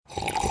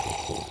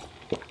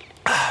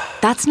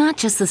That's not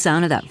just the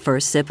sound of that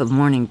first sip of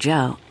Morning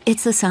Joe.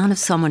 It's the sound of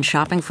someone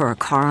shopping for a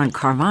car on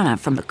Carvana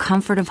from the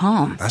comfort of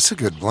home. That's a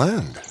good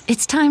blend.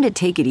 It's time to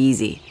take it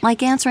easy,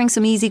 like answering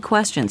some easy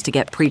questions to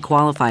get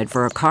pre-qualified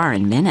for a car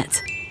in minutes.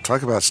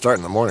 Talk about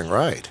starting the morning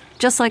right.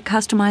 Just like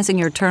customizing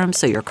your terms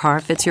so your car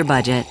fits your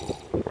budget.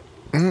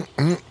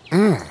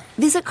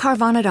 Visit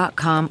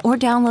Carvana.com or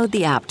download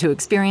the app to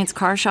experience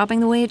car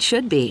shopping the way it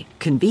should be.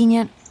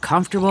 Convenient,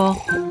 comfortable.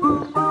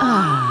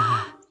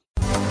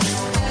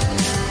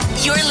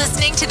 You're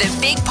listening to the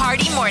Big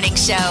Party Morning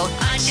Show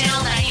on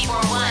Channel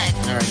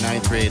 94.1. All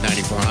right,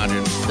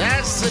 938-9400.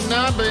 That's the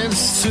number.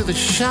 It's to the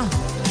show.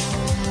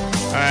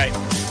 All right.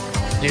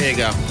 Here you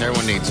go.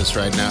 Everyone needs us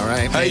right now,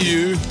 right? Hey,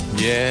 you.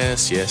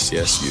 Yes,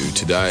 you.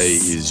 Today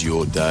is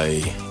your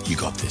day. You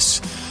got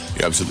this.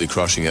 You're absolutely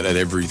crushing it at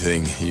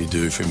everything you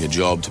do, from your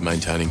job to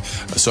maintaining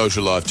a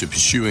social life to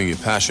pursuing your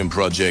passion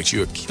projects.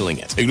 You are killing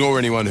it. Ignore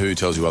anyone who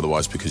tells you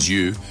otherwise, because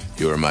you're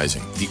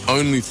amazing. The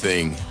only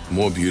thing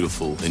more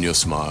beautiful than your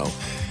smile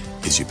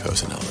is your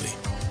personality.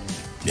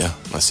 Yeah,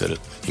 I said it.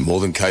 You're more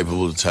than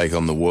capable to take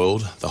on the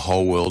world, the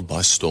whole world,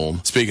 by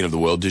storm. Speaking of the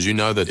world, did you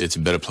know that it's a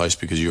better place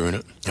because you're in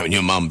it? I mean,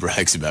 your mum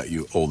brags about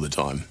you all the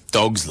time.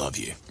 Dogs love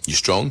you. You're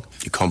strong,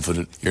 you're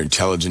confident, you're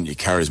intelligent, you're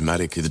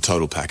charismatic, you're the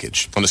total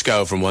package. On a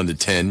scale from 1 to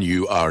 10,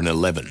 you are an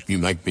 11. You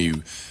make me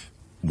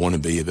want to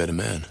be a better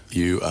man.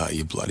 You're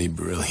bloody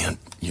brilliant.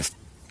 You're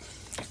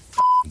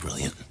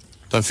brilliant.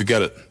 Don't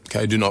forget it,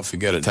 okay? Do not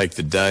forget it. Take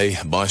the day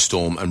by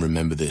storm and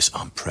remember this.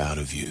 I'm proud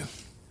of you.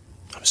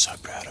 I'm so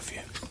proud of you.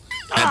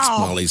 That's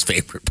Molly's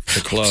favorite.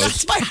 The close.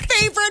 That's my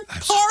favorite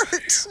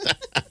part.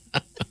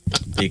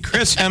 The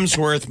Chris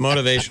Hemsworth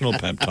motivational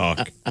pep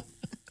talk.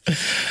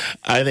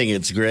 I think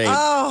it's great.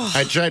 Oh,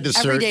 I tried to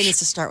search. Every day needs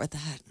to start with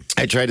that.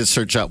 I tried to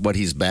search out what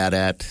he's bad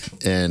at,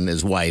 and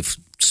his wife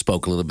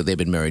spoke a little bit. They've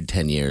been married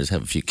 10 years,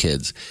 have a few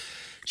kids.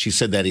 She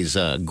said that he's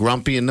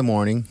grumpy in the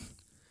morning.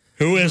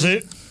 Who is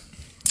it?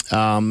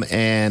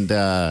 And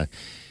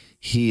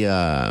he,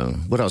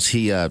 what else?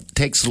 He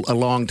takes a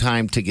long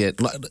time to get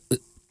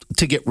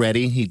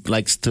ready. He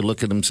likes to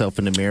look at himself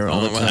in the mirror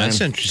all the time. That's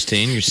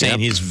interesting. You're saying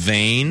he's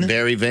vain?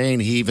 Very vain.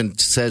 He even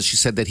she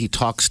said that he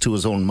talks to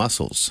his own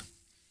muscles.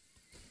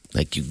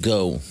 Like, you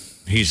go.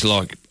 He's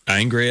like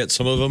angry at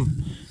some of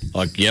them,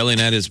 like yelling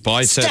at his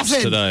biceps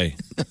Stefan. today.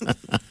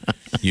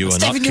 You are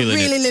Stephen, not you're killing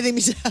really it. letting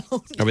me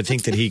down. I would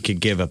think that he could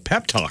give a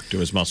pep talk to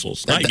his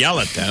muscles, not yell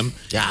at them.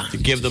 Yeah. To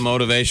give the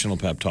motivational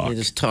pep talk. He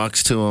just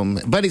talks to him.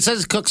 But he says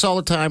he cooks all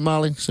the time,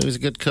 Molly. So he's a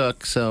good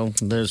cook. So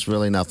there's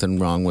really nothing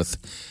wrong with.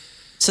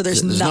 So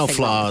there's no nothing wrong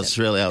flaws with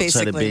it. really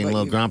outside Basically of being a what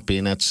little you- grumpy,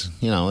 and that's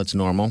it's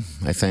normal.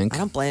 I think I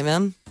don't blame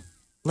him.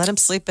 Let him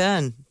sleep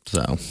in.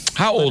 so.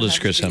 How old is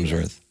Chris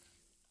Hemsworth?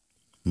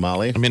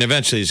 Molly, I mean,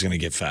 eventually he's going to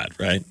get fat,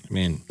 right? I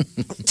mean,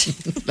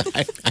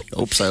 I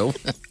hope so.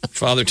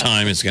 Father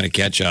Time is going to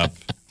catch up.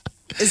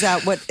 Is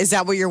that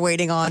what you're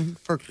waiting on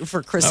for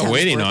Chris? Not Hemsworth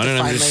waiting to on it. I'm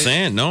finally- just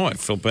saying. No, I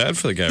feel bad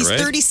for the guy, He's right?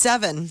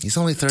 37. He's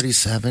only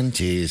 37.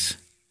 Jeez,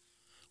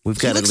 we've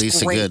He got at looks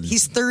least great. a good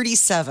He's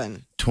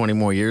 37. 20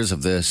 more years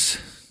of this.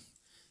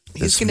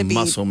 He's This going to be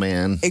muscle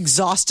man.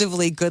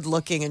 exhaustively good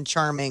looking and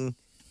charming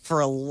for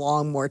a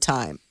long more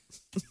time.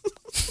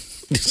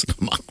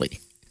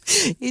 Molly.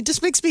 He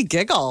just makes me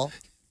giggle.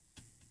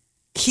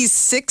 He's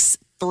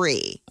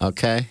 6'3".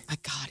 Okay. My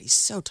God, he's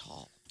so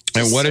tall.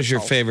 And Just what so is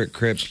your tall. favorite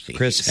Chris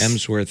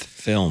Hemsworth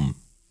film?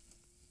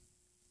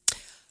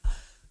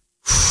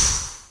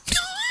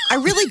 I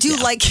really do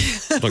like.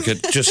 Look,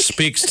 it just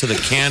speaks to the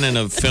canon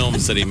of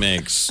films that he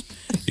makes.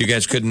 You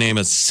guys couldn't name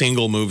a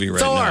single movie right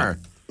now. Thor.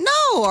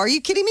 No, are you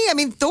kidding me? I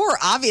mean, Thor,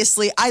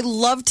 obviously. I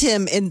loved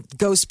him in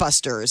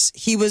Ghostbusters.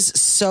 He was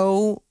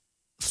so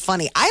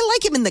funny. I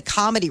like him in the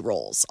comedy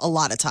roles a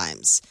lot of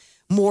times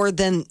more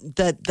than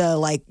the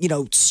like,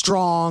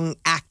 strong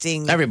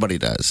acting. Everybody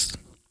does.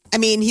 I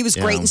mean, he was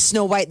great Yeah. in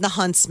Snow White and the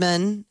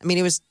Huntsman. I mean,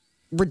 he was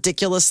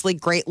ridiculously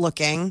great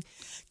looking.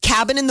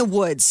 Cabin in the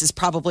Woods is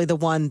probably the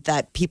one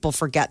that people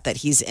forget that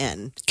he's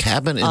in.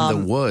 Cabin in the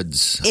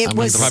Woods. it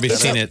was- Probably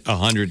It's seen a- it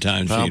 100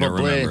 times, but you don't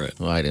remember it.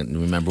 Well, I didn't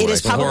remember It what is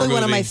I saw. probably Horror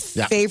one of my movie?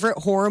 Yeah. favorite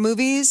horror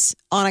movies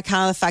on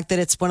account of the fact that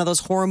it's one of those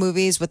horror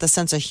movies with a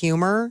sense of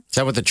humor. Is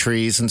that with the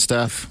trees and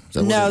stuff? Is that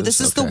what No, it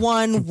this is the Okay.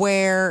 one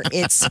where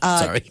it's a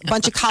Sorry.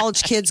 bunch of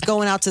college kids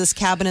going out to this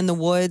cabin in the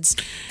woods.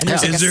 And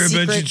there's like Is there a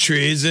secret, bunch of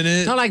trees in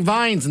it? Kind of like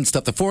vines and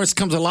stuff. The forest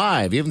comes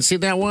alive. You haven't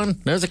seen that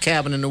one? There's a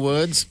cabin in the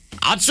woods.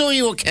 I'll show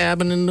you a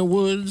cabin in the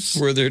woods.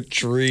 Were there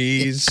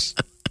trees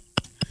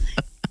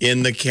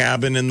in the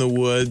cabin in the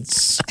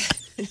woods?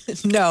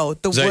 No,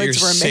 the Is that your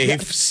woods were safe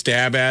made.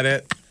 stab at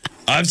it?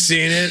 I've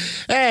seen it.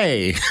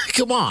 Hey,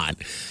 come on.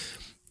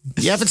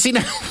 You haven't seen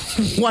that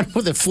one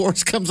where the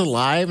forest comes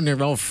alive and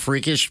they're all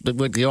freakish, but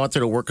they go out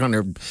there to work on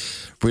their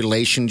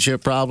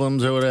relationship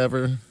problems or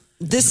whatever?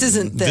 This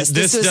isn't this.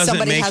 This is doesn't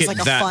somebody make has it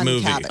like a that fun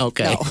movie. cabin.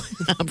 Okay.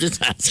 No. I'm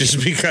just asking.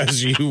 Just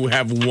because you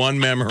have one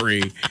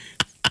memory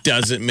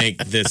doesn't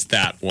make this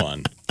that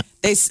one.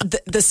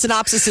 The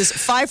synopsis is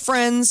 5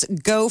 friends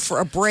go for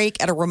a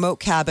break at a remote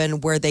cabin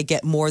where they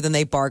get more than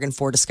they bargained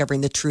for, discovering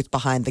the truth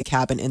behind the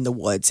cabin in the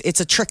woods. It's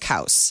a trick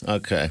house.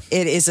 Okay.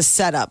 It is a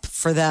setup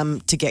for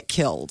them to get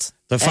killed.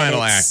 The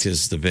final act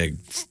is the big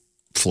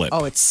flip.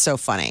 Oh, it's so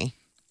funny.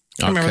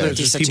 I remember Okay. there's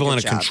just Such a people in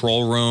good a job.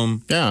 control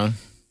room. Yeah.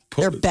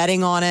 They're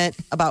betting on it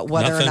about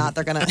whether or Nothing. not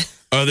they're going to.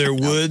 Are there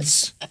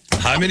woods?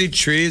 How many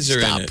trees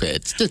are Stop in it?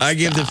 it. Just I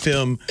give the stop.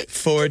 film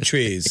 4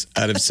 trees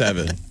out of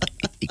 7.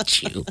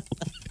 Hate you.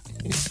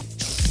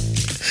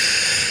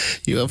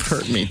 You have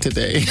hurt me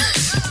today.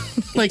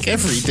 Like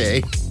every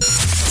day.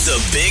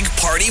 The Big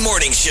Party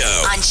Morning Show.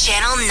 On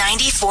Channel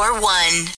 94.1.